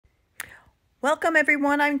Welcome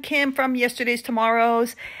everyone, I'm Kim from Yesterday's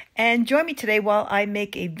Tomorrows, and join me today while I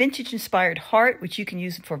make a vintage inspired heart, which you can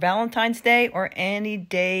use for Valentine's Day or any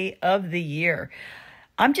day of the year.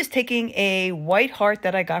 I'm just taking a white heart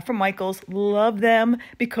that I got from Michael's. Love them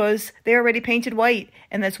because they're already painted white,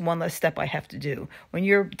 and that's one less step I have to do. When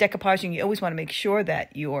you're decoupaging, you always want to make sure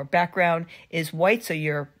that your background is white so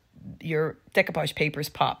your decoupage papers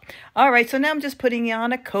pop. All right, so now I'm just putting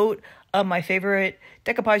on a coat of my favorite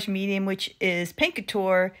decoupage medium, which is Paint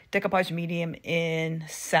Couture decoupage medium in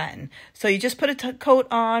satin. So you just put a coat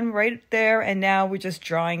on right there, and now we're just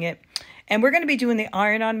drying it. And we're going to be doing the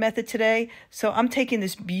iron-on method today. So I'm taking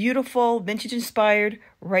this beautiful vintage-inspired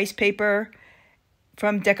rice paper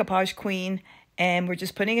from Decoupage Queen, and we're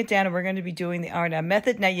just putting it down, and we're going to be doing the iron-on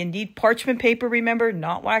method. Now, you need parchment paper, remember,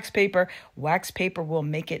 not wax paper. Wax paper will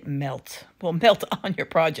make it melt. Will melt on your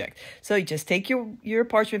project. So you just take your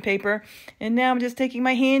parchment paper, and now I'm just taking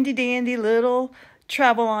my handy-dandy little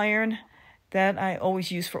travel iron that I always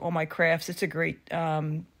use for all my crafts. It's a great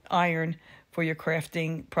iron for your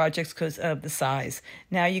crafting projects because of the size.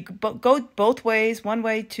 Now you go both ways, one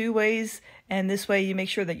way, two ways, and this way you make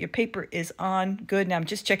sure that your paper is on good. Now I'm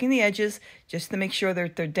just checking the edges just to make sure they're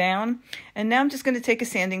down. And now I'm just going to take a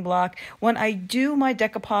sanding block. When I do my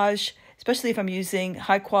decoupage, especially if I'm using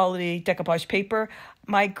high quality decoupage paper,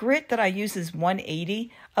 my grit that I use is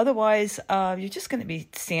 180. Otherwise, you're just going to be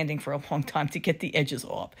sanding for a long time to get the edges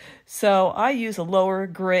off. So I use a lower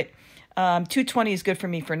grit. 220 is good for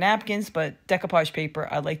me for napkins, but decoupage paper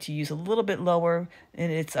I like to use a little bit lower,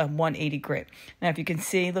 and it's a 180 grit. Now, if you can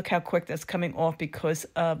see, look how quick that's coming off because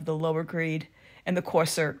of the lower grade and the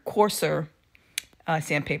coarser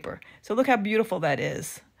sandpaper. So look how beautiful that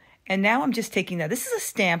is. And now I'm just taking that. This is a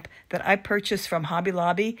stamp that I purchased from Hobby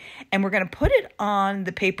Lobby, and we're going to put it on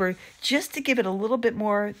the paper just to give it a little bit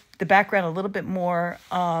more, the background a little bit more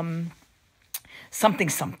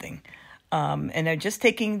something. And I'm just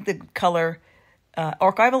taking the color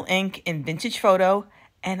archival ink in Vintage Photo,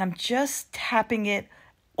 and I'm just tapping it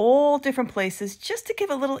all different places just to give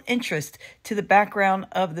a little interest to the background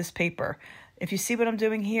of this paper. If you see what I'm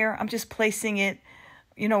doing here, I'm just placing it,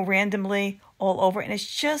 randomly all over, and it's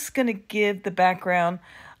just going to give the background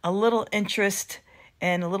a little interest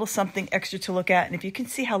and a little something extra to look at. And if you can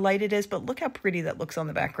see how light it is, but look how pretty that looks on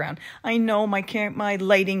the background. I know my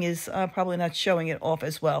lighting is probably not showing it off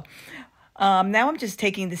as well. Now I'm just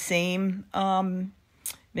taking the same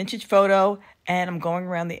Vintage Photo, and I'm going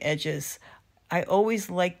around the edges. I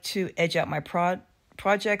always like to edge out my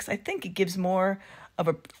projects. I think it gives more of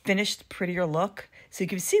a finished, prettier look. So you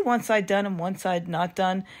can see one side done and one side not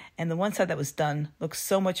done, and the one side that was done looks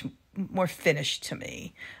so much more finished to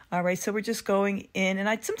me. All right, so we're just going in,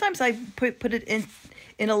 and sometimes I put it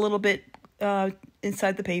in a little bit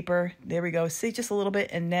inside the paper. There we go. See, just a little bit,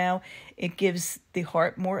 and now it gives the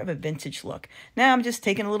heart more of a vintage look. Now I'm just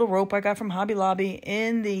taking a little rope I got from Hobby Lobby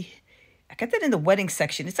I got that in the wedding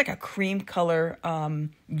section. It's like a cream color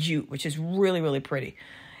jute, which is really, really pretty.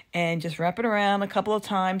 And just wrap it around a couple of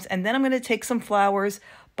times, and then I'm going to take some flowers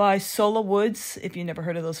by Sola Woods. If you've never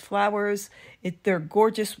heard of those flowers, they're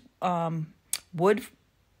gorgeous wood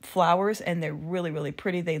flowers, and they're really, really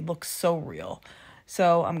pretty. They look so real.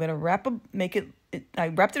 So I'm going to I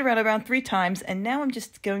wrapped it around 3 times, and now I'm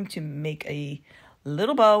just going to make a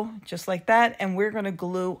little bow, just like that, and we're going to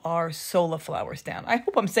glue our Sola flowers down. I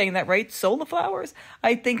hope I'm saying that right, Sola flowers?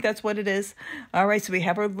 I think that's what it is. All right, so we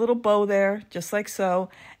have our little bow there, just like so,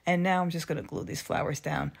 and now I'm just going to glue these flowers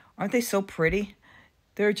down. Aren't they so pretty?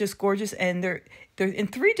 They're just gorgeous, and they're in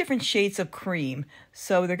 3 different shades of cream,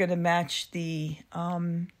 so they're going to match the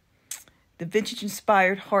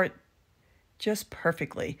vintage-inspired heart just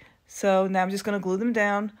perfectly. So now I'm just going to glue them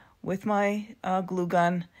down with my glue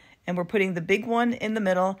gun, and we're putting the big one in the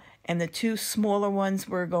middle, and the 2 smaller ones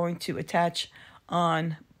we're going to attach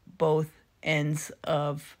on both ends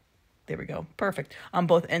of, there we go, perfect, on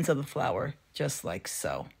both ends of the flower, just like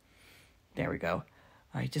so. There we go.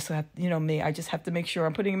 I just have, I just have to make sure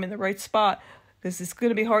I'm putting them in the right spot, because it's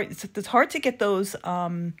going to be hard. It's hard to get those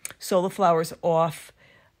Sola flowers off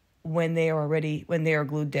when they are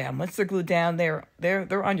glued down. Once they're glued down, they're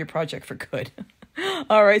on your project for good.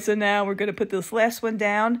 All right, so now we're going to put this last one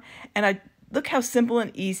down, and look how simple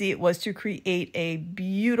and easy it was to create a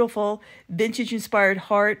beautiful vintage-inspired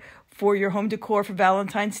heart for your home decor for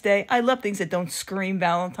Valentine's Day. I love things that don't scream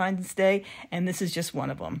Valentine's Day, and this is just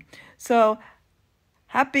one of them. So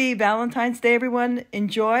happy Valentine's Day, everyone.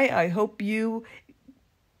 Enjoy. I hope you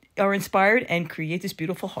are inspired and create this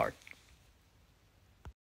beautiful heart.